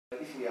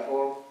we are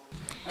all.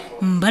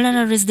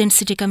 Mbarara Resident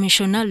City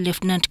Commissioner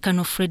Lieutenant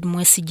Colonel Fred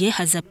Mwesige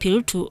has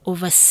appealed to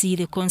oversee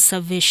the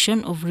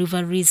conservation of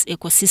River Rwizi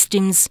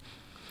ecosystems.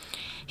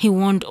 He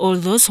warned all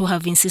those who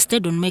have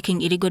insisted on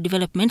making illegal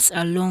developments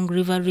along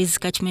River Rwizi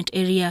Catchment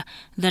area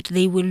that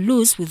they will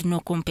lose with no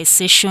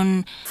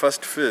compensation.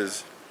 First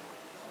phase,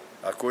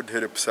 ACORD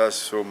helped us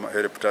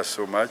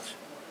so much.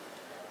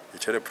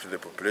 It helped the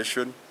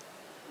population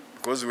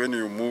because when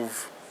you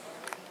move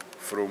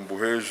from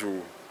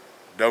Buheju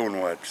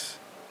downwards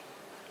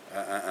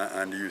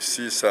and you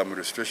see some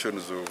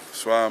restorations of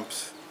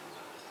swamps,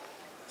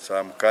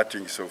 some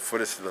cuttings of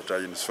forests that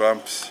are in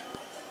swamps,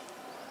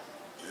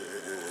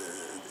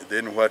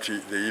 then what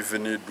they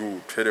even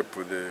do to help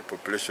the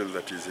population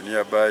that is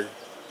nearby.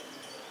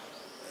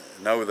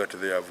 Now that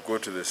they have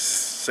got to the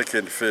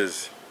second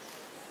phase,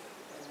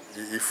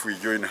 if we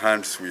join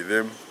hands with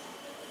them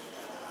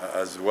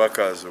as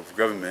workers of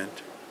government,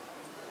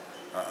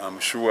 I'm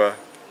sure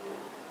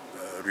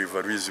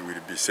River Rwizi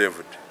will be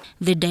saved.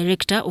 The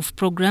Director of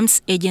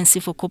Programs, Agency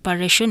for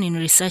Cooperation in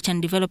Research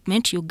and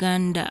Development,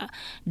 Uganda,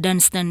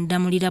 Dunstan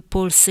Damulira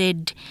Paul,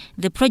 said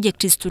the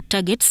project is to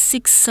target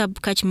 6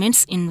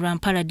 sub-catchments in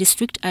Rampara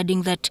district,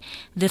 adding that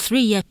the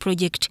 3-year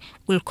project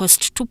will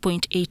cost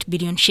 2.8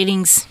 billion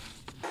shillings.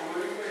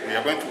 We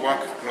are going to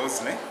work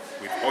closely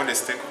with all the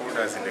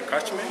stakeholders in the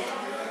catchment,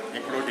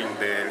 including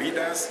the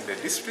leaders in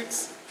the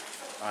districts,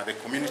 the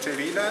community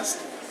leaders,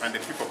 and the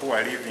people who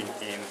are living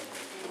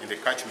in the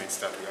catchments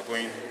that we are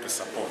going to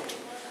support.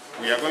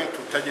 We are going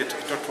to target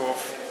a total of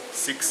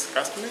 6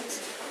 catchments,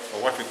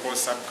 or what we call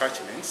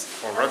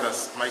sub-catchments, or rather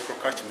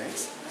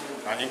micro-catchments,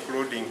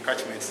 including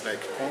catchments like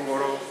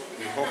Kongoro,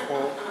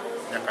 Ihoko,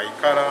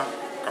 Nyakaikara,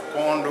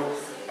 Kapondo,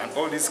 and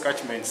all these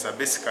catchments are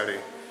basically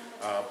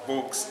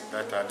bogs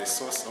that are the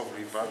source of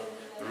River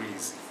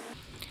Rwizi.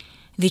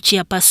 The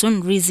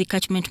chairperson, Rwizi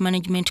Catchment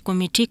Management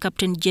Committee,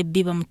 Captain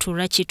Jebiba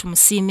Mturachi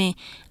Tumusime,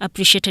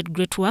 appreciated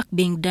great work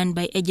being done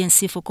by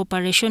Agency for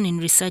Cooperation in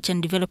Research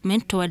and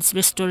Development towards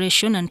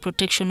restoration and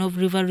protection of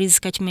River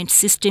Rwizi catchment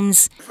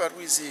systems. River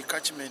Rwizi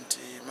Catchment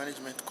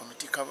Management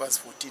Committee covers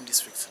 14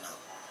 districts now,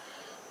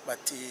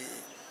 but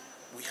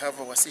we have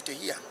our city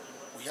here.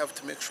 We have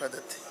to make sure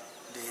that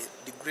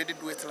the degraded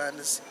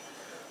wetlands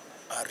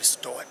are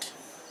restored.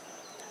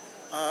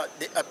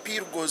 The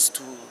appeal goes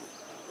to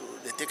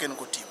the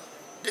technical team.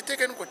 The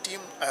technical team,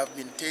 I've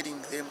been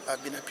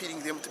appealing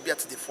them to be at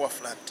the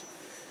forefront.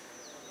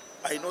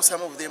 I know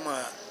some of them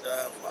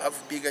have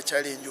bigger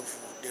challenge of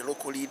the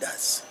local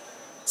leaders,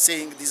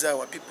 saying these are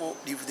our people,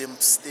 leave them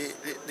stay,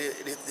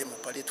 let them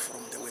operate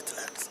from the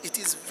wetlands. It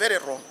is very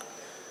wrong.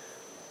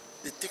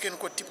 The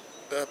technical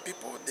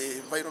people, the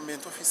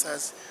environment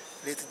officers,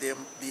 let them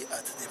be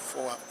at the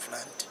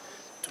forefront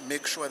to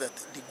make sure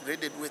that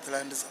degraded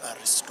wetlands are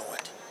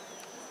restored.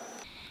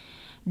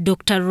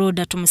 Dr.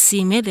 Rhoda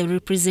Tumusime, the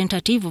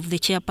representative of the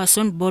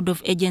chairperson Board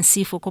of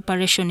Agency for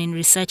Cooperation in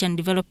Research and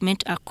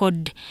Development,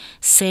 ACORD,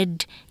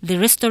 said the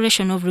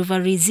restoration of River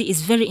Rwizi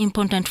is very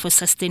important for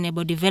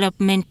sustainable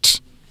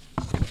development.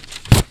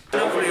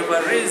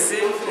 River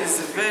Rwizi is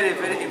very,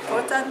 very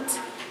important.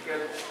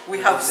 We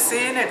have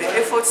seen the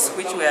efforts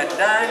which were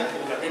done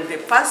in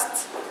the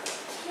past,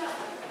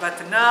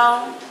 but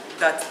now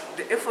that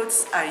the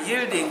efforts are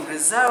yielding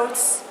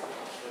results,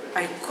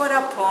 I call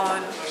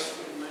upon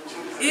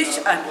each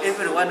and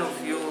every one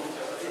of you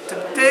to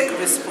take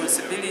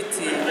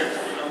responsibility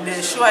in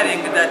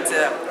ensuring that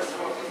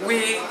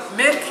we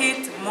make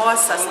it more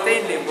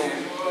sustainable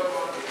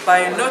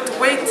by not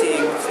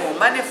waiting for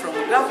money from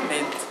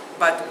government,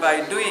 but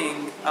by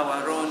doing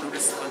our own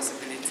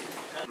responsibility.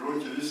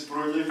 Launch this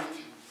project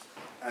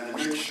and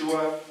make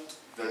sure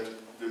that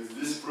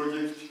this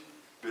project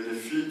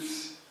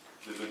benefits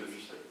the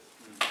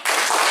beneficiaries.